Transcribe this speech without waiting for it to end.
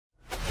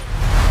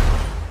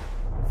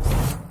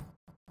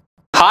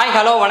Hi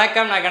hello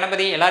வணக்கம் நான்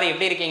கணபதி எல்லாரும்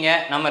எப்படி இருக்கீங்க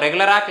நம்ம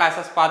ரெகுலரா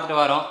கிளாसेस பார்த்துட்டு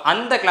வரோம்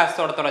அந்த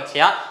கிளாஸோட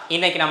தொடர்ச்சியா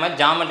இன்னைக்கு நம்ம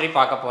ஜியோமெட்ரி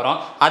பார்க்க போறோம்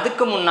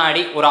அதுக்கு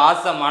முன்னாடி ஒரு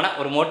ஆசமான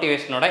ஒரு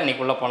மோட்டிவேஷனோட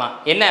இன்னைக்கு உள்ள போலாம்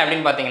என்ன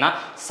அப்படினு பாத்தீங்கன்னா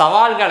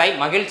சவால்களை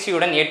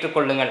மகிழ்ச்சியுடன்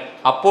ஏற்றுக்கொள்ளுங்கள்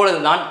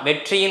அப்பொழுதுதான்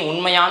வெற்றியின்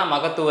உண்மையான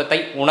மகத்துவத்தை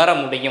உணர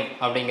முடியும்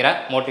அப்படிங்கற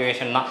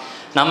மோட்டிவேஷன் தான்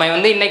நம்ம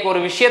இன்னைக்கு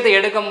ஒரு விஷயத்தை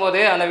எடுக்கும்போது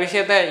அந்த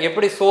விஷயத்தை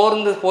எப்படி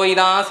சோர்ந்து போய்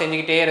தான்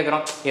செஞ்சிட்டே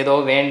இருக்கறோம் ஏதோ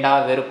வேண்டா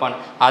வெறுப்பான்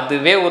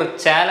அதுவே ஒரு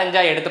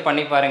சேலஞ்சா எடுத்து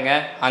பண்ணி பாருங்க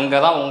அங்க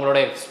தான்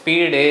உங்களுடைய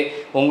ஸ்பீடு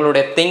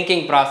உங்களுடைய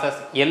திங்கிங் process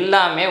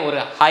எல்லாமே ஒரு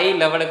ஹை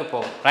லெவலுக்கு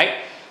போகும் ரைட்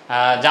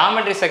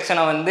ஜியோமெட்ரி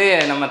செக்ஷனை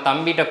நம்ம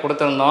தம்பிட்ட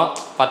கொடுத்திருந்தோம்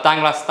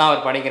 10ஆம் கிளாஸ் தான்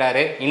அவர்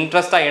படிக்கிறாரு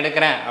இன்ட்ரஸ்டா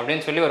எடுக்கறேன்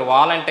அப்படினு சொல்லி ஒரு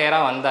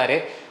வாலண்டியரா வந்தாரு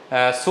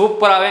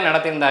சூப்பராவே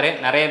நடத்திருந்தாரு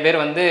நிறைய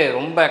பேர்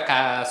ரொம்ப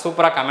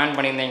சூப்பரா கமெண்ட்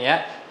பண்ணிருந்தீங்க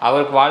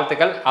அவருக்கு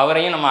வாழ்த்துக்கள்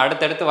அவரையும் நம்ம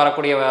அடுத்து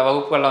வரக்கூடிய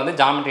வகுப்புகள்ல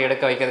ஜியோமெட்ரி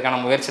எடுக்க வைக்கிறதுக்கான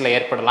முயற்சியில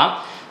ஏற்படலாம்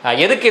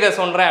எதுக்கு இத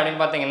சொல்றேன்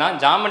அப்படினு பாத்தீங்கன்னா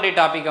ஜியோமெட்ரி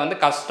டாபிக்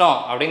கஷ்டம்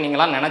அப்படி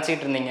நீங்கலாம்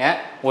நினைச்சிட்டு இருந்தீங்க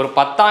ஒரு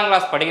 10ஆம்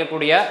கிளாஸ்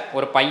படிக்கக்கூடிய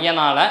ஒரு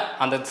பையனால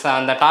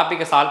அந்த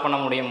டாபிக்கை சால்வ் பண்ண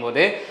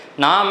முடியும்போது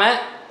நாம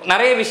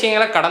நிறைய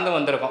விஷயங்களை கடந்து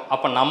வந்திருக்கோம்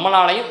அப்ப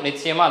நம்மளாலயும்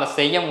நிச்சயமா அதை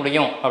செய்ய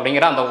முடியும்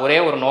அப்படிங்கற அந்த ஒரே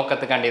ஒரு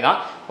நோக்கத்துக்காண்டி தான்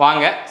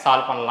வாங்க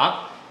சால்வ் பண்ணலாம்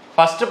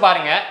ஃபர்ஸ்ட்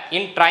பாருங்க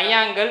in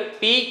triangle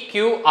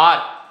PQR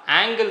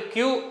angle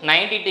Q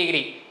 90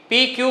 degree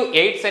PQ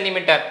 8 cm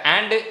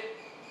and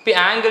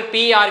angle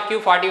PRQ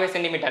 45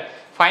 cm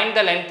find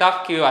the length of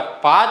QR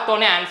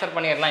பார்த்தோனே ஆன்சர்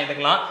பண்ணிரலாம்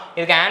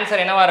இதுக்கு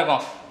ஆன்சர் என்னவா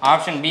இருக்கும்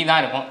ஆப்ஷன் B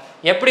தான் இருக்கும்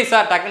எப்படி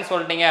சார் டக்குன்னு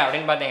சொல்லிட்டீங்க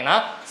அப்படினு பாத்தீங்கன்னா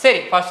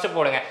சரி ஃபர்ஸ்ட்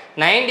போடுங்க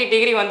 90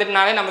 டிகிரி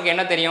வந்துட்டனாலே நமக்கு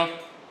என்ன தெரியும்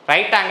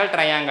ரைட் ஆங்கிள்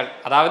ட்ரையாங்கிள்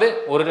அதாவது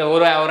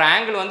ஒரு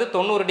ஆங்கிள்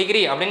 90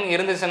 டிகிரி அப்படினு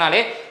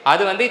இருந்துச்சுனாலே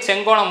அது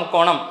செங்கோண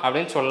முக்கோணம்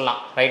அப்படினு சொல்லலாம்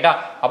ரைட்டா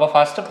அப்ப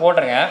ஃபர்ஸ்ட்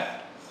போடுங்க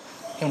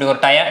இப்படி ஒரு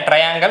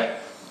ட்ரையாங்கிள்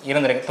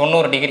இருந்திருக்கு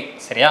 90 டிகிரி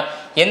சரியா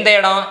எந்த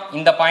இடம்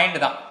இந்த பாயிண்ட்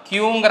தான்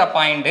Qங்கற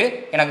பாயிண்ட்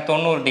எனக்கு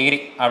 90 டிகிரி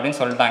அப்படினு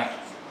சொல்லிட்டாங்க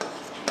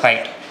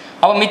ரைட்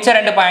அப்ப மிச்ச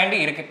ரெண்டு பாயிண்ட்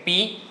இருக்கு P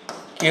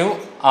Q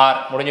R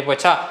முடிஞ்சு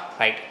போச்சா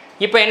ரைட்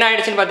இப்போ என்ன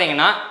ஆயிடுச்சுன்னு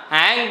பாத்தீங்கன்னா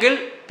ஆங்கிள்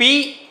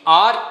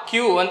PRQ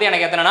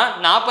எனக்கு எத்தனைனா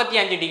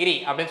 45 டிகிரி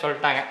அப்படினு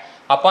சொல்லிட்டாங்க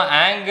அப்ப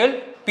ஆங்கிள்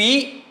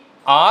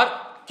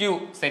PRQ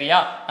சரியா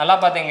நல்லா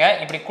பாத்தீங்க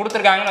இப்படி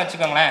கொடுத்திருக்காங்கன்னு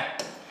வெச்சுக்கோங்களேன்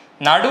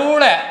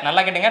நடுவுல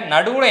நல்லா கேட்டுங்க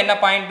நடுவுல என்ன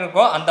பாயிண்ட்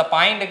இருக்கோ அந்த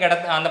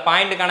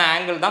பாயிண்ட்கான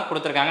ஆங்கிள் தான்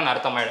கொடுத்திருக்காங்கன்னு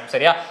அர்த்தமாயிடும்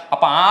சரியா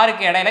அப்ப R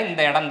க்கு இடையில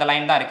இந்த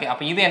லைன் தான் இருக்கு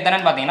அப்ப இது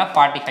என்னன்னு பாத்தீங்கன்னா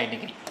 45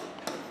 டிகிரி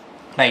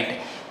ரைட்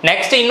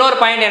நெக்ஸ்ட் இன்னொரு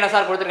பாயிண்ட் என்ன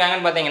சார்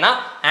கொடுத்திருக்காங்கன்னு பாத்தீங்கன்னா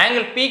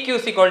angle PQ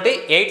 =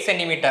 8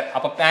 cm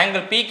அப்ப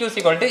angle PQ =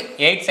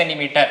 8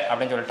 cm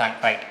அப்படினு சொல்லிட்டாங்க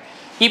ரைட்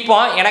இப்போ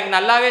எனக்கு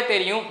நல்லாவே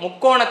தெரியும்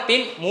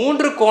முக்கோணத்தின்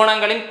மூன்று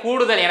கோணங்களின்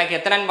கூடுதல் எனக்கு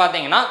எத்தனைன்னு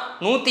பாத்தீங்கன்னா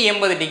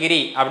 180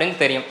 டிகிரி அப்படினு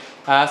தெரியும்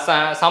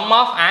sum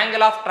of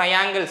angle of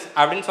triangles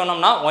அப்படினு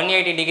சொன்னோம்னா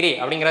 180 டிகிரி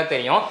அப்படிங்கறது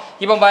தெரியும்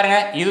இப்போ பாருங்க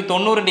இது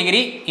 90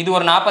 டிகிரி இது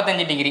ஒரு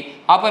 45 டிகிரி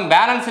அப்ப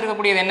பேலன்ஸ்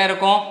இருக்கக்கூடியது என்ன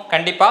இருக்கும்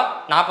கண்டிப்பா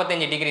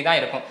 45 டிகிரி தான்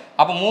இருக்கும்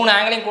அப்ப மூணு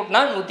ஆங்கிளையும்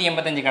கூட்டினா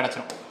 185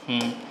 கிடைச்சிரும்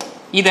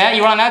இத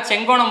இவ்வளவு நேரம்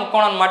செங்கோண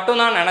முக்கோணம்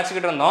மட்டும் தான்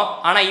நினைச்சிட்டு இருந்தோம்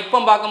ஆனா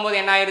இப்போ பாக்கும்போது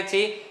என்ன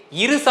ஆயிருச்சு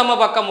இரு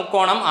சமபக்க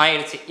முக்கோணம்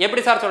ஆயிருச்சு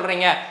எப்படி சார்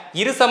சொல்றீங்க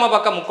இரு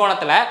சமபக்க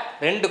முக்கோணத்துல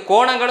ரெண்டு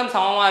கோணங்களும்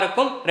சமமா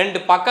இருக்கும்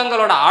ரெண்டு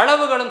பக்கங்களோட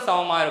அளவுகளும்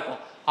சமமா இருக்கும்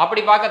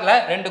அப்படி பார்க்கறதுல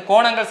ரெண்டு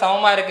கோணங்கள்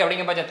சமமா இருக்கு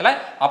அப்படிங்கிற பட்சத்துல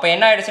அப்ப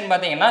என்ன ஆயிடுச்சுன்னு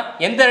பாத்தீங்கன்னா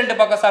எந்த ரெண்டு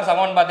பக்கம் சார்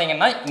சமம்னு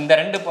பாத்தீங்கன்னா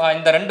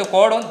இந்த ரெண்டு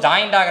கோடும்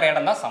ஜாயிண்ட் ஆகிற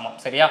இடம் தான்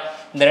சமம் சரியா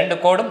இந்த ரெண்டு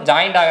கோடும்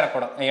ஜாயிண்ட் ஆகிற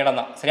இடம்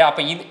தான் சரியா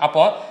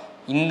அப்போ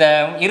இந்த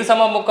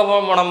இருசம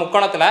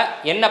முக்கோணத்துல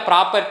என்ன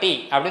ப்ராப்பர்ட்டி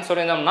அப்படின்னு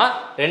சொல்லியிருந்தோம்னா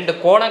ரெண்டு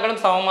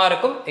கோணங்களும் சமமா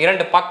இருக்கும்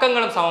இரண்டு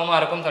பக்கங்களும் சமமா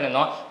இருக்கும்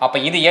சொல்லியிருந்தோம் அப்ப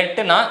இது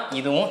 8னா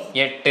இதுவும்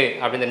 8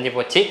 அப்படின்னு தெரிஞ்சு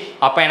போச்சு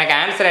அப்ப எனக்கு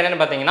ஆன்சர்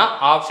என்னன்னு பாத்தீங்கன்னா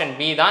ஆப்ஷன்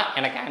B தான்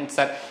எனக்கு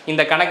ஆன்சர்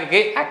இந்த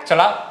கணக்குக்கு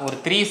ஆக்சுவலா ஒரு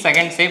 3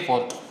 செகண்ட்ஸே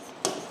போதும்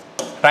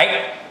ரைட்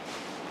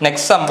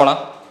நெக்ஸ்ட் சம்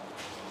போலாம்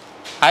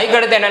அதுக்கு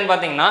அடுத்து என்னன்னு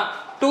பாத்தீங்கன்னா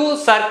two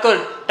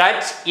circles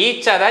touch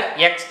each other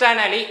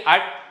externally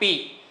at P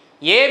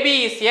AB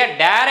is a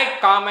direct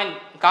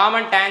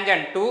common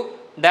tangent to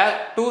the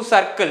two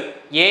circle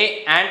A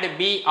and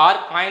B are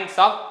points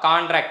of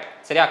contact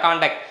சரியா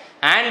contact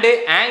and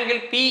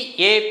angle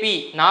PAP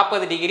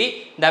 40 degree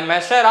the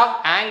measure of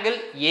angle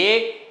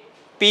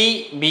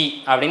APB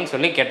அப்படினு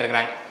சொல்லி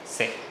கேட்டிருக்காங்க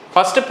சரி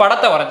first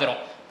படத்தை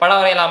வரையறோம்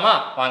படம் வரையலாமா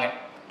வாங்க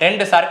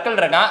ரெண்டு circle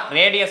இருக்கா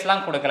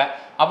ரேடியஸ்லாம் கொடுக்கல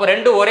அப்போ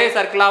ரெண்டு ஒரே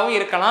சர்க்கிளாவும்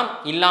இருக்கலாம்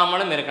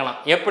இல்லாமலும் இருக்கலாம்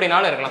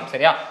எப்படினாலும் இருக்கலாம்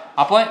சரியா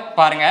அப்போ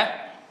பாருங்க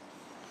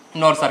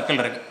இன்னொரு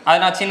சர்க்கிள் இருக்கு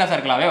அது நான் சின்ன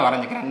சர்க்கிளாவே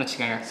வரைஞ்சிக்கிறேன்னு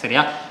வச்சுக்கோங்க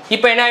சரியா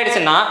இப்போ என்ன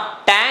ஆயிடுச்சுன்னா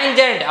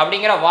டேஞ்சன்ட்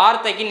அப்படிங்கிற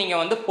வார்த்தைக்கு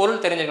நீங்க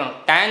பொருள் தெரிஞ்சுக்கணும்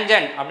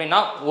டேஞ்சன்ட் அப்படின்னா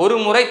ஒரு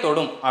முறை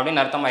தொடும்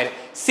அப்படின்னு அர்த்தமாயிருது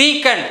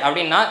சீக்கண்ட்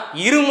அப்படின்னா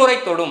இருமுறை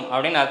தொடும்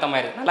அப்படின்னு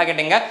அர்த்தமாயிருது நல்லா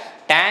கேட்டீங்க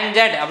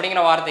டேஞ்சன்ட்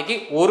அப்படிங்கிற வார்த்தைக்கு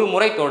ஒரு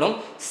முறை தொடும்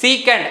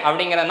சீக்கண்ட்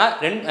அப்படிங்கிறதுனா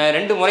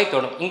ரெண்டு முறை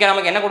தொடும் இங்க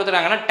நமக்கு என்ன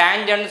கொடுத்துருக்காங்கன்னா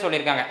டேஞ்சன்ட்னு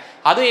சொல்லியிருக்காங்க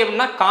அதுவும்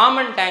எப்படின்னா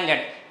காமன்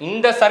டேஞ்சன்ட்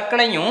இந்த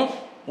சர்க்கிளையும்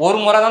ஒரு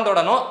முறை தான்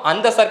தொடணும்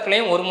அந்த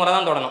சர்க்கிளையும் ஒரு முறை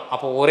தான் தொடணும்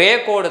அப்போ ஒரே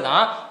கோடு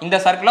தான் இந்த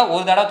சர்க்கிளை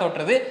ஒரு தடவை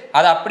தொட்டுறது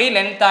அது அப்படியே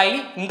லென்த் ஆகி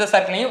இந்த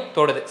சர்க்கிளையும்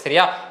தொடுது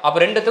சரியா அப்போ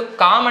ரெண்டுத்துக்கும்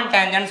காமன்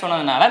டேஞ்சன்ட்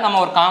சொன்னதுனால நம்ம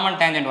ஒரு காமன்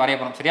டேஞ்சன்ட் வரைய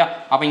போறோம் சரியா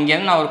அப்போ இங்க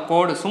இருந்து நான் ஒரு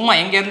கோடு சும்மா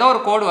எங்க இருந்தா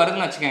ஒரு கோடு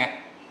வருதுன்னு வச்சுக்கோங்க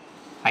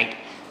ரைட்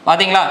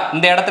பாத்தீங்களா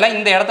இந்த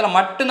இடத்துல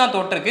மட்டும் தான்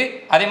தொட்டிருக்கு.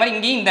 அதே மாதிரி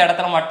இங்கேயும் இந்த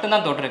இடத்துல மட்டும்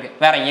தான் தொட்டிருக்கு.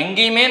 வேற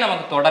எங்கேயுமே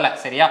நமக்கு தொடல.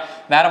 சரியா?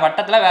 வேற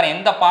வட்டத்துல வேற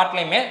எந்த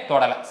பார்ட்லயுமே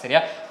தொடல.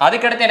 சரியா?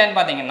 அதுக்கு அடுத்து என்னன்னு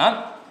பாத்தீங்கன்னா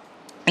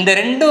இந்த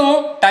ரெண்டும்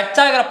டச்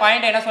ஆகிற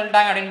பாயிண்ட் என்ன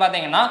சொல்லிட்டாங்க அப்படின்னு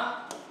பாத்தீங்கன்னா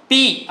P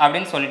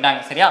அப்படின்னு சொல்லிட்டாங்க.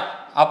 சரியா?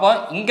 அப்போ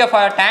இங்க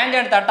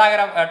டேஞ்சன்ட்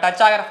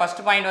டச் ஆகிற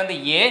ஃபர்ஸ்ட் பாயிண்ட் வந்து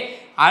A,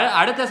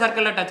 அடுத்த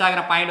சர்க்கிள்ல டச்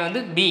ஆகிற பாயிண்ட் வந்து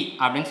B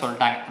அப்படின்னு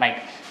சொல்லிட்டாங்க. ரைட்.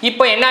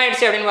 இப்போ என்ன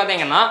ஆயிடுச்சு அப்படின்னு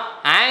பாத்தீங்கன்னா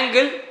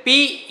ஆங்கிள்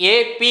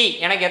PAP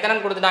எனக்கு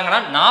எத்தனைன்னு கொடுத்துட்டாங்கன்னா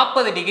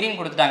 40 டிகிரின்னு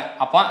கொடுத்துட்டாங்க.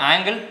 அப்போ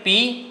ஆங்கிள்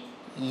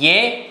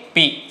PAP.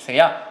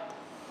 சரியா?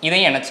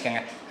 இதையும்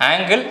நினைச்சுக்கோங்க.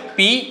 ஆங்கிள்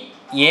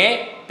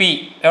PAP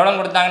எவ்வளவு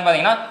கொடுத்தாங்கன்னு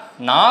பாத்தீங்கன்னா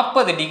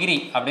 40 டிகிரி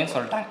அப்படின்னு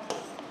சொல்லிட்டாங்க.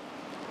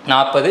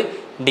 40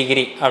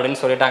 டிகிரி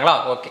அப்படின்னு சொல்லிட்டாங்களா?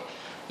 ஓகே.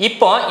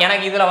 இப்போ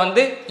எனக்கு இதுல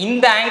வந்து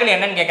இந்த ஆங்கிள்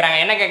என்னன்னு கேக்குறாங்க.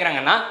 என்ன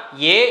கேக்குறாங்கன்னா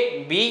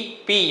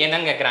ABP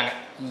என்னன்னு கேக்குறாங்க.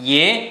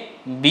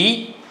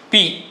 ABP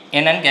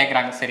என்னன்னு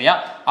கேக்குறாங்க. சரியா?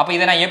 அப்ப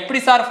இதை நான் எப்படி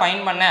சார்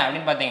ஃபைண்ட் பண்ணேன்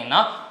அப்படின்னு பாத்தீங்கன்னா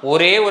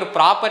ஒரே ஒரு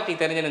ப்ராப்பர்ட்டி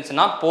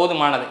தெரிஞ்சிருந்துச்சுன்னா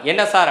போதுமானது.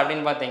 என்ன சார்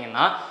அப்படின்னு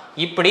பாத்தீங்கன்னா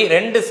இப்படி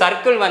ரெண்டு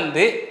சர்க்கிள்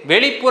வந்து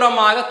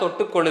வெளிப்புறமாக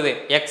தொட்டுக்கொள்ளுது,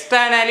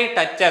 எக்ஸ்டர்னலி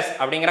டச்சஸ்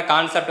அப்படிங்கிற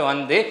கான்செப்ட்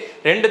வந்து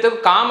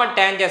ரெண்டுத்துக்கும் காமன்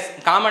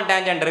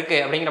டேஞ்சன்ட் இருக்கு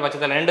அப்படிங்கிற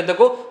பட்சத்தில்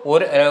ரெண்டுத்துக்கும்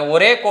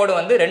ஒரே கோடு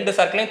வந்து ரெண்டு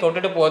சர்க்கிளையும்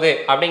தொட்டுட்டு போகுது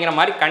அப்படிங்கிற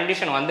மாதிரி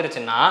கண்டிஷன்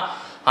வந்துருச்சுன்னா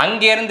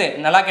அங்கேருந்து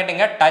நல்லா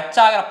கேட்டுங்க டச்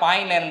ஆகிற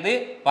பாயிண்ட்ல இருந்து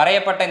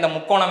வரையப்பட்ட இந்த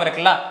முக்கோணம்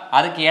இருக்குல்ல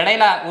அதுக்கு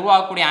இடையில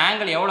உருவாகக்கூடிய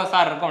ஆங்கிள் எவ்வளோ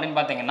சார் இருக்கும் அப்படின்னு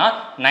பார்த்தீங்கன்னா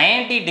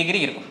 90 டிகிரி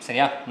இருக்கும்.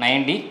 சரியா?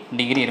 90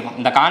 டிகிரி இருக்கும்.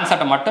 இந்த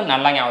கான்செப்டை மட்டும்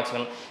நல்லா ஞாபகம்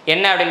வச்சுக்கணும்.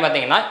 என்ன அப்படின்னு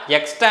பார்த்தீங்கன்னா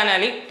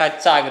எக்ஸ்டர்னலி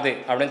டச் ஆகுது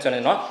அப்படின்னு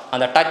சொல்லிடணும்.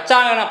 அந்த டச்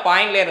ஆகின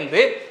பாயிண்ட்ல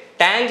இருந்து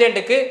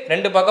டேஞ்சன்ட்டுக்கு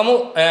ரெண்டு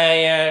பக்கமும்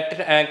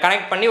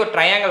கனெக்ட் பண்ணி ஒரு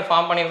ட்ரையாங்கிள்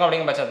ஃபார்ம் பண்ணியிருக்கோம்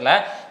அப்படிங்கிற பட்சத்தில்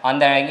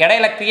அந்த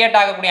இடையில கிரியேட்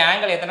ஆகக்கூடிய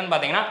ஆங்கிள் எத்தனைன்னு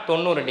பார்த்தீங்கன்னா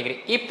 90 டிகிரி.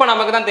 இப்போ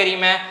நமக்கு தான்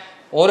தெரியுமே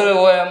ஒரு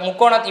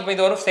முக்கோணம். இப்போ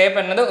இது ஒரு ஷேப்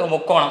என்னது ஒரு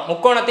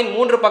முக்கோணத்தின்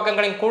 3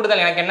 பக்கங்களின்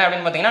கூடுதல் எனக்கு என்ன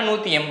அப்படின்னு பார்த்தீங்கன்னா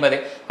 180.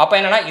 அப்போ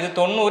என்னன்னா இது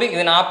 90,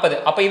 இது 40.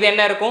 அப்போ இது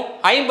என்ன இருக்கும்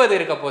 50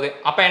 இருக்க போகுது.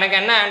 அப்போ எனக்கு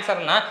என்ன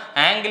ஆன்சர்னா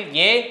ஆங்கிள்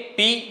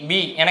APB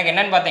எனக்கு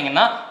என்னன்னு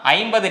பார்த்தீங்கன்னா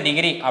 50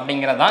 டிகிரி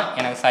அப்படிங்கிறது தான்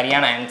எனக்கு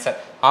சரியான ஆன்சர்.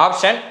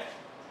 ஆப்ஷன்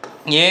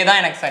A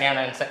தான் எனக்கு சரியான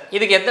ஆன்சர்.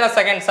 இதுக்கு எத்தனை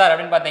செகண்ட் சார்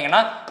அப்படின்னு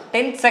பார்த்தீங்கன்னா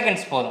 10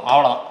 செகண்ட்ஸ் போதும்.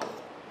 அவ்வளோதான்.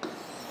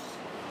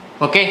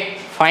 Okay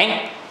fine.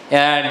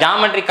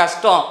 ஜாமெட்ரி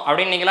கஷ்டம்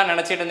அப்படின்னு நீங்களாம்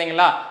நினச்சிட்டு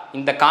இருந்தீங்களா?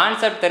 இந்த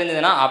கான்செப்ட்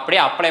தெரிஞ்சதுன்னா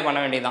அப்படியே அப்ளை பண்ண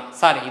வேண்டியதுதான்.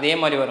 சார் இதே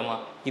மாதிரி வருமா?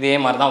 இதே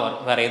மாதிரி தான்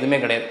வரும், வேறு எதுவுமே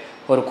கிடையாது.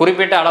 ஒரு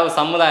குறிப்பிட்ட அளவு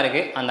சம்மு தான்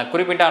இருக்குது. அந்த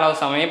குறிப்பிட்ட அளவு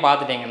சம்மையும்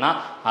பார்த்துட்டிங்கன்னா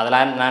அதில்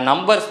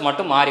நம்பர்ஸ்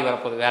மட்டும் மாறி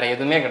வரப்போகுது, வேறு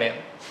எதுவுமே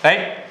கிடையாது.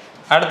 ரைட்.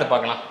 அடுத்து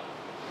பார்க்கலாம்.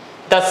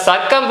 The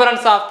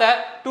circumference of the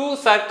two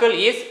circle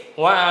is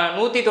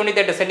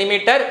 198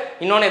 centimetre.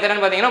 இன்னொன்று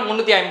எத்தனைன்னு பார்த்தீங்கன்னா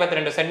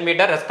 352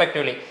 centimetre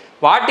respectively.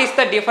 What is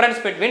the difference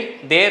between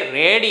there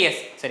radius?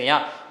 சரியா?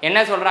 என்ன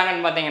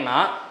சொல்கிறாங்கன்னு பார்த்தீங்கன்னா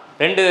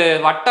ரெண்டு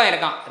வட்டம்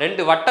இருக்கான்.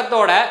 ரெண்டு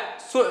வட்டத்தோட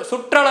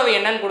சுற்றளவு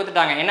என்னன்னு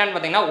கொடுத்துட்டாங்க. என்னன்னு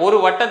பார்த்தீங்கன்னா ஒரு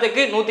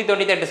வட்டத்துக்கு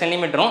 198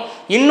 சென்டிமீட்டரும்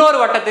இன்னொரு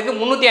வட்டத்துக்கு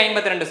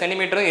 352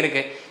 சென்டிமீட்டரும்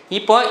இருக்கு.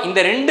 இப்போ இந்த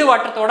ரெண்டு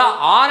வட்டத்தோட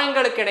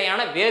ஆரங்களுக்கு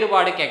இடையான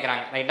வேறுபாடு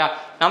கேட்குறாங்க. ரைட்டா?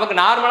 நமக்கு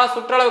நார்மலாக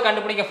சுற்றளவு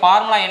கண்டுபிடிக்க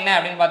ஃபார்முலா என்ன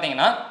அப்படின்னு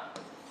பார்த்தீங்கன்னா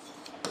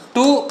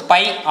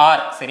 2πr.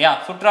 சரியா?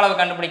 சுற்றளவு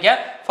கண்டுபிடிக்க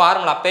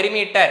ஃபார்முலா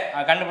பெரிமீட்டர்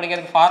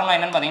கண்டுபிடிக்கிறதுக்கு ஃபார்முலா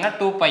என்னன்னு பார்த்தீங்கன்னா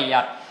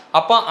 2πr.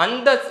 அப்போ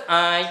அந்த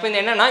இப்போ இந்த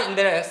என்னன்னா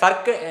இந்த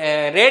சர்க்கிள்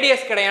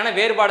ரேடியஸ் கிடையான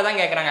வேறுபாடு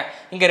தான் கேட்குறாங்க.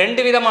 இங்கே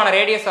ரெண்டு விதமான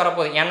ரேடியஸ்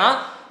வரப்போகுது. ஏன்னா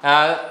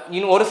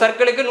ஒரு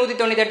சர்க்கிளுக்கு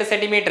 198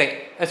 சென்டிமீட்டர்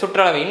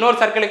சுற்றளவு, இன்னொரு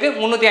சர்க்கிளுக்கு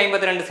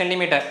 352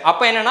 சென்டிமீட்டர்.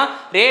 அப்போ என்னன்னா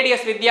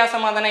ரேடியஸ்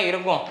வித்தியாசமாக தானே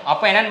இருக்கும்.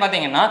 அப்போ என்னன்னு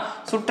பார்த்தீங்கன்னா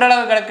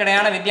சுற்றளவுகளுக்கு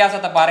இடையான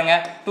வித்தியாசத்தை பாருங்க.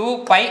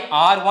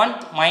 2πr1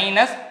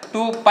 minus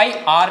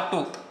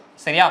 2πr2.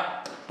 சரியா?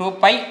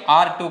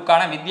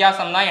 2πr2க்கான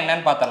வித்தியாசம் தான்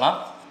என்னன்னு பார்த்தலாம்.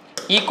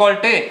 ஈக்குவல்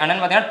டு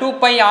என்னன்னு பார்த்தீங்கன்னா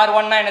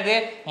 2πr1 என்னது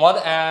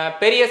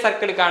பெரிய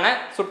சர்க்கிளுக்கான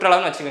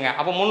சுற்றளவுன்னு வச்சுக்கோங்க.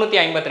 அப்போ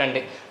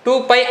 352.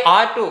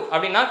 2πr2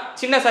 அப்படின்னா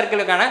சின்ன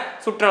சர்க்கிளுக்கான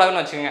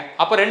சுற்றளவுன்னு வச்சுக்கோங்க.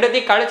 அப்போ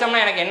ரெண்டுத்தையும்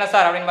கழிச்சோம்னா எனக்கு என்ன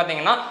சார் அப்படின்னு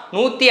பார்த்தீங்கன்னா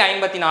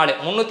 154.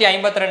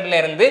 352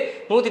 இருந்து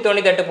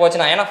 198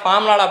 போச்சுன்னா, ஏன்னா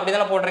ஃபார்முலாவில் அப்படி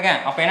தானே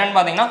போட்டிருக்கேன். அப்போ என்னன்னு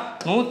பார்த்தீங்கன்னா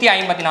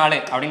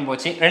 154 அப்படின்னு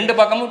போச்சு. ரெண்டு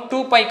பக்கமும்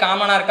 2π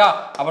காமனாக இருக்கா?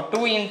 அப்போ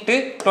 2 ×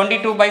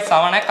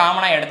 22/7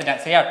 காமனாக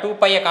எடுத்துட்டேன். சரியா?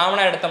 2π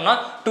காமனாக எடுத்தோம்னா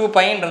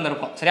 2πன்னு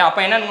இருந்திருக்கும். சரியா?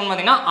 அப்போ என்னன்னு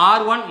பார்த்தீங்கன்னா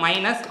R1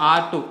 மைனஸ்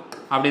R2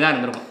 அப்படிதான்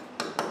இருந்திருக்கும்.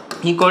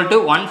 ஈக்குவல் டு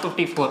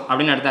 154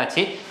 அப்படின்னு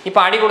எடுத்தாச்சு. இப்போ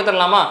அடி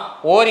கொடுத்துடலாமா?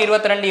 ஓர்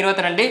 22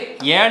 22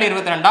 7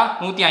 22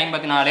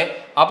 154.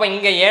 அப்போ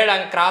இங்கே 7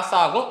 அங்கே கிராஸ்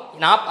ஆகும்.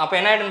 அப்போ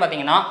என்ன ஆகிடுன்னு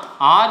பார்த்தீங்கன்னா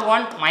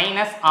R1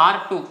 minus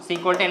R2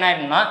 equal to என்ன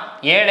ஆகிடும்னா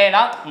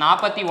 7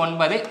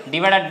 49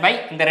 டிவைடட் பை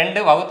இந்த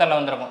 2 வகுத்தலில்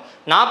வந்திருக்கும்.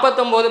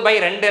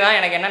 49/2 தான்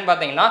எனக்கு என்னன்னு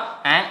பார்த்தீங்கன்னா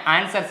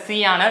ஆன்சர்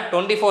C ஆன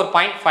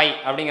 24.5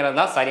 அப்படிங்கிறது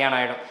தான் சரியான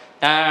ஆகிடும்.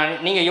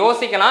 நீங்கள்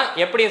யோசிக்கலாம்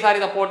எப்படி சார்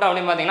இதை போட்டோம்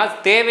அப்படின்னு பார்த்தீங்கன்னா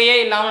தேவையே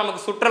இல்லாமல்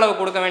நமக்கு சுற்றளவு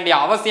கொடுக்க வேண்டிய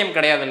அவசியம்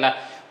கிடையாது. இல்லை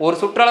ஒரு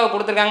சுற்றளவு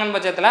கொடுத்துருக்காங்கன்னு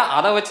பட்சத்தில்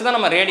அதை வச்சு தான்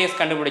நம்ம ரேடியஸ்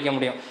கண்டுபிடிக்க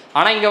முடியும்.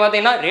 ஆனால் இங்கே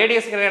பார்த்தீங்கன்னா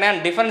ரேடியஸ்க்கு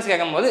கிடையாது டிஃபரன்ஸ்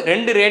கேட்கும்போது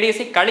ரெண்டு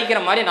ரேடியஸை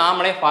கழிக்கிற மாதிரி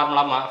நாமளே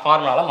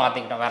ஃபார்முலாவில்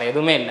மாற்றிக்கிட்டோம், வேறு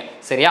எதுவுமே இல்லை.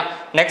 சரியா?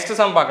 நெக்ஸ்ட்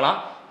சம் பார்க்கலாம்.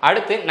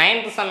 அடுத்து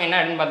 9th சம் என்ன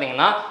அப்படின்னு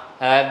பார்த்தீங்கன்னா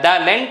the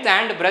length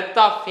and breadth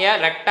of a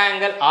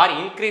rectangle are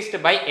increased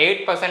by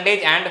 8%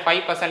 and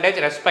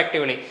 5%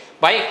 respectively.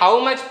 By how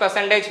much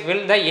percentage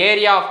will the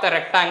area of the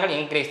rectangle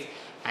increase?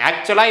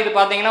 ஆக்சுவலாக இது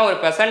பார்த்தீங்கன்னா ஒரு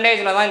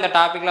பெர்சன்டேஜில் தான் இந்த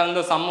டாப்பிக்கில்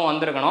வந்து சம்மு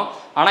வந்திருக்கணும்.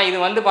 ஆனால் இது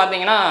வந்து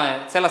பார்த்தீங்கன்னா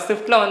சில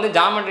ஷிஃப்ட்டில் வந்து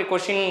ஜாமெட்ரி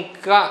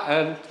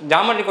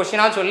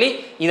கொஷினாக சொல்லி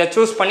இதை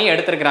சூஸ் பண்ணி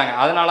எடுத்துருக்குறாங்க.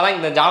 அதனால தான்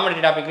இந்த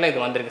ஜாமெட்ரி டாப்பிக்கில்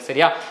இது வந்திருக்கு.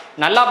 சரியா,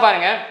 நல்லா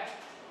பாருங்கள்.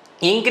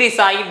 இன்க்ரீஸ்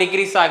ஆகி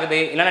டிக்ரீஸ் ஆகுது,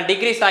 இல்லைனா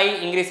டிக்ரீஸ் ஆகி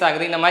இன்க்ரீஸ்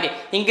ஆகுது, இந்த மாதிரி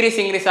இன்க்ரீஸ்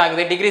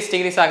ஆகுது,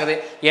 டிக்ரீஸ் ஆகுது,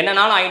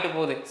 என்னன்னாலும் ஆகிட்டு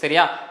போகுது.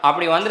 சரியா,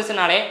 அப்படி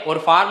வந்துருச்சுனாலே ஒரு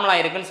ஃபார்முலா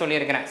இருக்குன்னு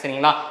சொல்லியிருக்கிறேன்.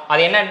 சரிங்களா,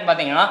 அது என்னன்னு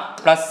பார்த்தீங்கன்னா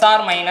plus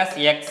R minus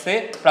x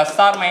plus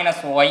R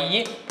minus Y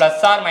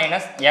plus R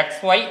minus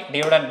XY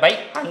divided by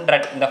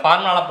 100. இந்த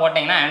ஃபார்முலாவில்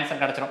போட்டிங்கன்னா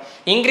ஆன்சர் கிடச்சிரும்.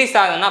 இன்க்ரீஸ்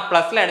ஆகுதுன்னா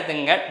ப்ளஸில்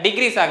எடுத்துங்க,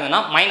 டிக்ரீஸ்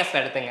ஆகுதுன்னா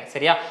மைனஸில் எடுத்துங்க.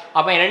 சரியா,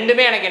 அப்போ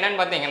ரெண்டுமே எனக்கு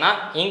என்னென்னு பார்த்தீங்கன்னா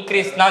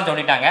இன்க்ரீஸ் தான்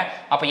சொல்லிட்டாங்க.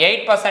 அப்போ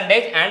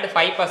 8% and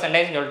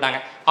 5% சொல்லிட்டாங்க.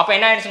 அப்போ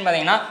என்ன ஆயிடுச்சுன்னு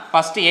பார்த்தீங்கன்னா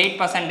ஃபஸ்ட்டு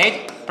 8%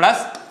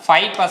 ப்ளஸ்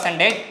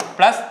 5%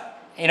 ப்ளஸ்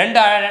ரெண்டு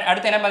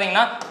அடுத்து என்ன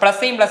பார்த்தீங்கன்னா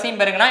ப்ளஸ்ஸையும்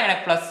பெருக்குன்னா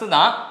எனக்கு ப்ளஸ்ஸு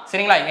தான்.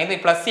 சரிங்களா, இது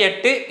ப்ளஸ்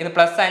 8 இது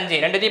ப்ளஸ் 5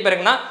 ரெண்டுத்தையும்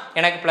பெருக்குன்னா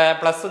எனக்கு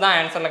ப்ளஸ்ஸு தான்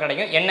ஆன்சரில்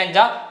கிடைக்கும்.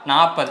 என்னஞ்சா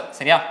 40.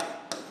 சரியா,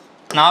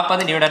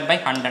 40 டிவைடட் பை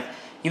 100.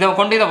 இதை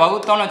கொண்டு இதை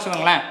வகுத்தோன்னு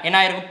வச்சுக்கோங்களேன், என்ன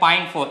ஆயிருக்கும்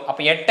 0.4.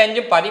 அப்போ 8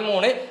 5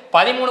 13,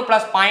 13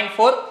 ப்ளஸ்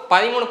 0.4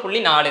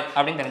 13.4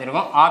 அப்படின்னு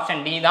தெரிஞ்சிருக்கும்.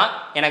 ஆப்ஷன் டி தான்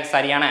எனக்கு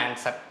சரியான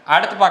ஆன்சர்.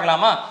 அடுத்து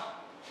பார்க்கலாமா?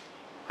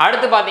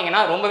 அடுத்து பார்த்தீங்கன்னா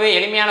ரொம்பவே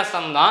எளிமையான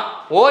சம் தான்.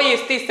 O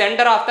is the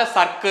center of the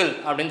circle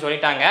அப்படின்னு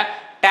சொல்லிட்டாங்க.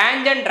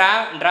 Tangent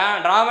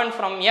drawn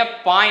from a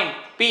point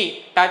P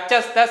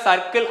touches the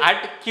circle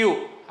at Q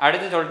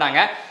அடுத்து சொல்லிட்டாங்க.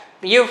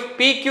 If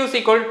PQ is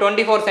equal to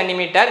 24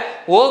 cm,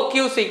 OQ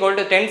is equal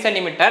to 10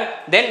 cm,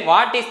 then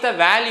what is the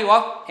value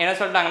of என்ன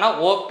சொல்லிட்டாங்கன்னா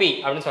OP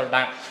அப்படின்னு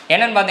சொல்லிட்டாங்க.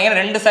 என்னன்னு பார்த்தீங்கன்னா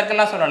ரெண்டு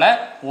சர்க்கிள்லாம் சொல்லல,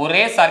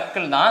 ஒரே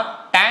சர்க்கிள் தான்.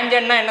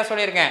 டேஞ்சன்ட்னா என்ன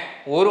சொல்லியிருக்கேன்,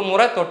 ஒரு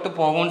முறை தொட்டு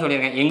போகும்னு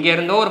சொல்லியிருக்கேன்.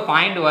 எங்கேருந்தோ ஒரு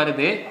பாயிண்ட்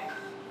வருது,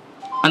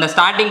 அந்த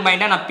ஸ்டார்டிங்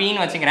பாயிண்ட்டை நான்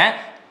பீன்னு வச்சுக்கிறேன்.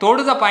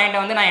 தொடுத பாயிண்ட்டை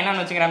வந்து நான்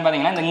என்னென்னு வச்சுக்கிறேன்னு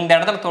பார்த்தீங்கன்னா இந்த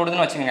இடத்துல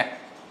தொடுதுன்னு வச்சுக்கோங்க.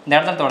 இந்த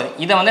இடத்துல தொடுது,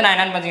 இதை வந்து நான்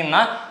என்னென்னு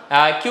பார்த்தீங்கன்னா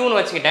க்யூன்னு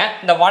வச்சுக்கிட்டேன்.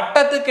 இந்த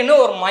வட்டத்துக்குன்னு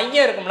ஒரு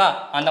மையம் இருக்கும்ல,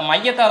 அந்த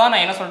மையத்தை தான்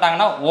நான் என்ன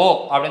சொல்லிட்டாங்கன்னா O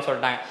அப்படின்னு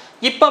சொல்லிட்டாங்க.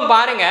 இப்போ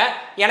பாருங்க,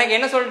 எனக்கு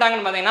என்ன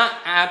சொல்லிட்டாங்கன்னு பார்த்தீங்கன்னா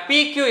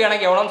PQ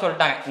எனக்கு எவ்வளோன்னு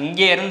சொல்லிட்டாங்க.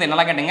 இங்கே இருந்து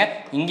நல்லா கேட்டுங்க,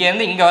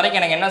 இங்கேருந்து இங்கே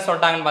வரைக்கும் எனக்கு என்ன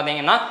சொல்லிட்டாங்கன்னு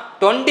பார்த்தீங்கன்னா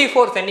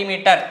 24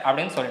 சென்டிமீட்டர்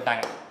அப்படின்னு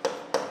சொல்லிட்டாங்க.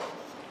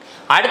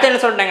 அடுத்து என்ன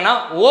சொல்லிட்டாங்கன்னா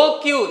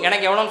OQ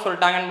எனக்கு எவ்வளோன்னு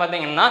சொல்லிட்டாங்கன்னு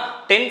பார்த்தீங்கன்னா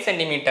 10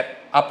 சென்டிமீட்டர்.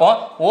 அப்போ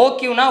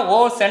OQனா O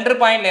சென்டர்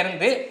பாயிண்ட்ல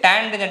இருந்து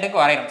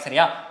டேன்ஜென்ட்டுக்கு வரைகிறோம்.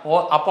 சரியா,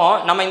 அப்போ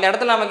நம்ம இந்த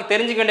இடத்துல நமக்கு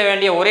தெரிஞ்சுக்க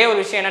வேண்டிய ஒரே ஒரு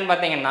விஷயம் என்னன்னு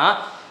பார்த்தீங்கன்னா,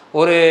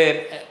 ஒரு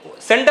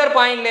சென்டர்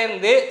பாயிண்ட்ல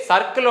இருந்து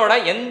சர்க்கிளோட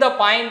எந்த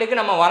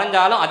பாயிண்ட்டுக்கு நம்ம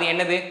வரைஞ்சாலும் அது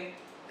என்னது,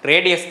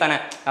 ரேடியஸ் தானே.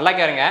 நல்லா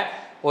கேளுங்க,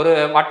 ஒரு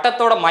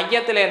வட்டத்தோட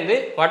மையத்திலேருந்து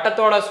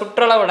வட்டத்தோட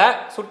சுற்றளவோட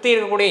சுற்றி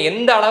இருக்கக்கூடிய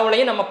எந்த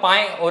அளவுலையும் நம்ம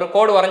ஒரு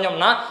கோடு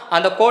வரைஞ்சோம்னா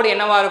அந்த கோடு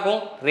என்னவா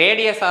இருக்கும்,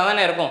 ரேடியஸாக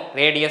தானே இருக்கும்.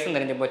 ரேடியஸ்ன்னு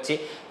தெரிஞ்சு போச்சு.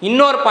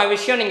 இன்னொரு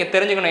விஷயம் நீங்கள்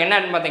தெரிஞ்சுக்கணும்,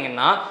 என்னன்னு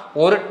பார்த்தீங்கன்னா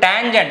ஒரு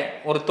டேஞ்சன்ட்,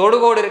 ஒரு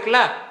தொடுகோடு இருக்குல்ல,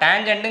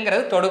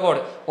 டேஞ்சன்ட்டுங்கிறது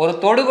தொடுகோடு. ஒரு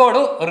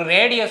தொடுகோடும் ஒரு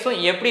ரேடியஸும்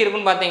எப்படி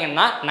இருக்குன்னு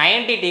பார்த்தீங்கன்னா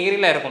 90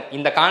 டிகிரியில் இருக்கும்.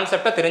 இந்த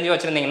கான்செப்டை தெரிஞ்சு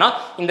வச்சுருந்தீங்கன்னா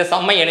இந்த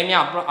சம்மை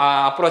எளிமையாக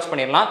அப்ரோச்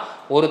பண்ணிடலாம்.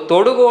 ஒரு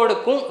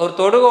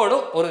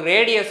தொடுகோடும் ஒரு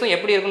ரேடியஸும்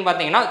எப்படி இருக்குன்னு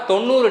பார்த்தீங்கன்னா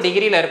 90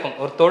 டிகிரியில் இருக்கும்.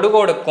 ஒரு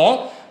தொடுகோடுக்கும்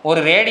ஒரு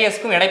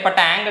ரேடியஸ்க்கும் இடைப்பட்ட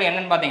ஆங்கிள்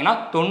என்னன்னு பார்த்தீங்கன்னா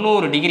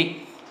 90 டிகிரி.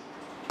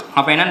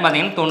 அப்போ என்னன்னு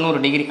பார்த்தீங்கன்னா 90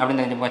 டிகிரி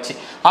அப்படின்னு தெரிஞ்சு போச்சு.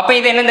 அப்போ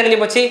இது என்ன தெரிஞ்சு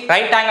போச்சு,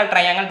 ரைட் ஆங்கிள்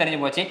ட்ரையாங்கிள் தெரிஞ்சு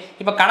போச்சு.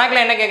 இப்போ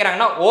கணக்கில் என்ன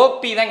கேட்குறாங்கன்னா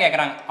OP தான்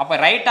கேட்குறாங்க. அப்போ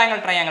ரைட்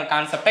ஆங்கிள் ட்ரையாங்கிள்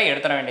கான்செப்டை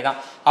எடுத்துட வேண்டியதான்.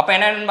 அப்போ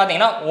என்னன்னு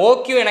பார்த்தீங்கன்னா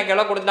OQ எனக்கு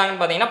எவ்வளோ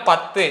கொடுத்துட்டாங்கன்னு பார்த்தீங்கன்னா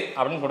 10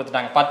 அப்படின்னு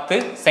கொடுத்துட்டாங்க. 10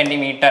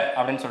 சென்டிமீட்டர்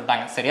அப்படின்னு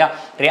சொல்லிட்டாங்க. சரியா,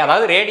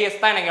 அதாவது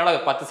ரேடியஸ் தான் எனக்கு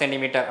எவ்வளோ 10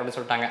 சென்டிமீட்டர் அப்படின்னு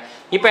சொல்லிட்டாங்க.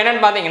 இப்போ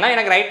என்னன்னு பார்த்தீங்கன்னா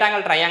எனக்கு ரைட்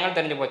ஆங்கிள் ட்ரையாங்கிள்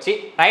தெரிஞ்சு போச்சு.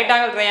 ரைட்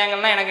ஆங்கிள்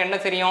ட்ரையாங்கிள்னா எனக்கு என்ன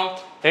தெரியும்,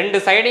 ரெண்டு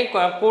சைடையும்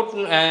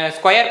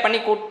ஸ்கொயர் பண்ணி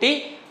கூட்டி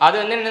அது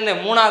வந்து இந்த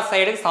மூணாவது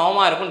சைடுக்கு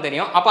சமமாக இருக்கும்னு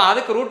தெரியும். அப்போ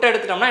அதுக்கு ரூட்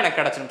எடுத்துட்டோம்னா எனக்கு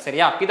கிடச்சிடும்.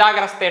 சரியா,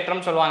 பிதாகரஸ்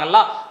தேற்றம் சொல்லுவாங்கல்ல,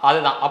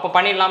 அதுதான். அப்போ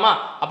பண்ணிடலாமா?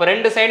 அப்போ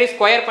ரெண்டு சைடையும்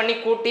ஸ்கொயர் பண்ணி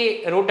கூட்டி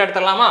ரூட்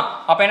எடுத்துடலாமா?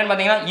 அப்போ என்னன்னு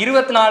பார்த்தீங்கன்னா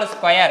 24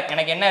 ஸ்கொயர்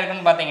எனக்கு என்ன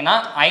இருக்குன்னு பார்த்தீங்கன்னா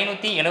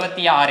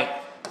 576.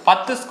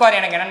 10 ஸ்கொயர்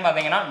எனக்கு என்னன்னு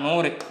பார்த்தீங்கன்னா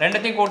 100.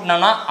 ரெண்டுத்தையும்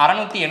கூட்டினோம்னா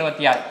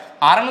 676.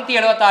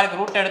 676க்கு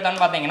ரூட்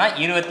எடுத்தோன்னு பார்த்தீங்கன்னா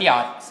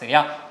 26.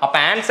 சரியா, அப்போ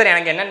ஆன்சர்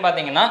எனக்கு என்னன்னு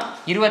பார்த்தீங்கன்னா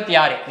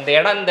 26. இந்த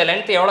இடம் இந்த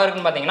லென்த் எவ்வளோ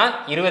இருக்குன்னு பார்த்தீங்கன்னா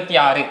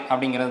 26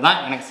 அப்படிங்கிறது தான்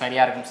எனக்கு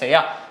சரியாக இருக்கும்.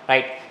 சரியா,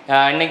 ரைட்.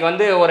 இன்னைக்கு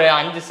வந்து ஒரு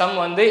 5 சம்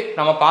வந்து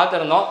நம்ம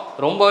பார்த்துருந்தோம்.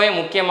 ரொம்பவே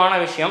முக்கியமான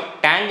விஷயம்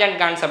டேஞ்சன்ட்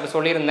கான்செப்ட்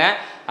சொல்லியிருந்தேன்,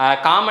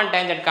 காமன்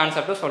டேஞ்சன்ட்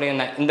கான்செப்டும்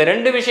சொல்லியிருந்தேன். இந்த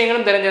ரெண்டு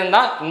விஷயங்களும்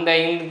தெரிஞ்சிருந்தால்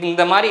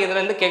இந்த மாதிரி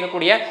இதுலேருந்து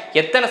கேட்கக்கூடிய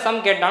எத்தனை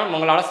சம் கேட்டாலும்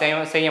உங்களால்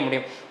செய்ய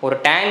முடியும். ஒரு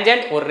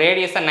டேஞ்சன்ட் ஒரு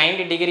ரேடியஸை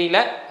 90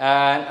 டிகிரியில்,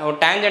 ஒரு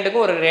டேஞ்சன்ட்டுக்கு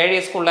ஒரு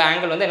ரேடியஸ்க்கு உள்ள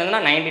ஆங்கிள் வந்து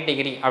என்னதுன்னா 90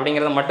 டிகிரி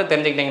அப்படிங்கிறத மட்டும்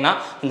தெரிஞ்சுக்கிட்டிங்கன்னா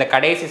இந்த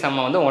கடைசி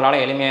சம்மை வந்து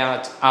உங்களால் எளிமையாக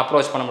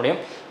அப்ரோச் பண்ண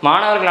முடியும்.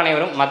 மாணவர்கள்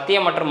அனைவரும் மத்திய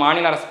மற்றும்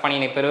மாநில அரசு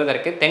பணியினை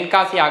பெறுவதற்கு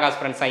தென்காசி ஆகாஷ்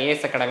ஃப்ரெண்ட்ஸ்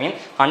IAS அகாடமியின்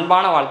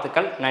அன்பான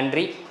வாழ்த்துக்கள்.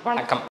 நன்றி,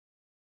 வணக்கம்.